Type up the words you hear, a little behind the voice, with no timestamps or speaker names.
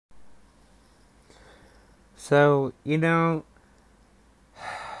So,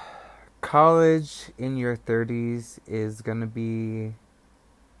 college in your 30s is going to be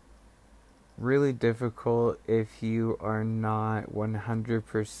really difficult if you are not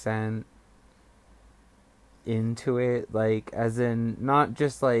 100% into it. Like, as in, not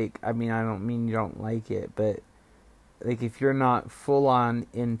just like, I don't mean you don't like it, but like, if you're not full on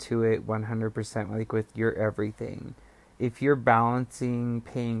into it 100%, like with your everything, if you're balancing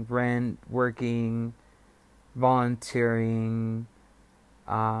paying rent, working, volunteering,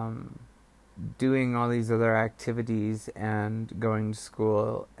 um, doing all these other activities and going to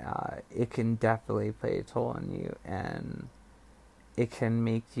school, it can definitely play a toll on you, and it can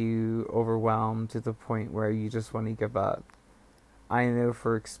make you overwhelmed to the point where you just want to give up. I know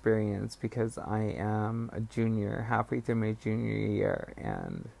for experience because I am a junior, halfway through my junior year,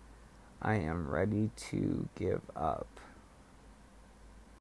 and I am ready to give up.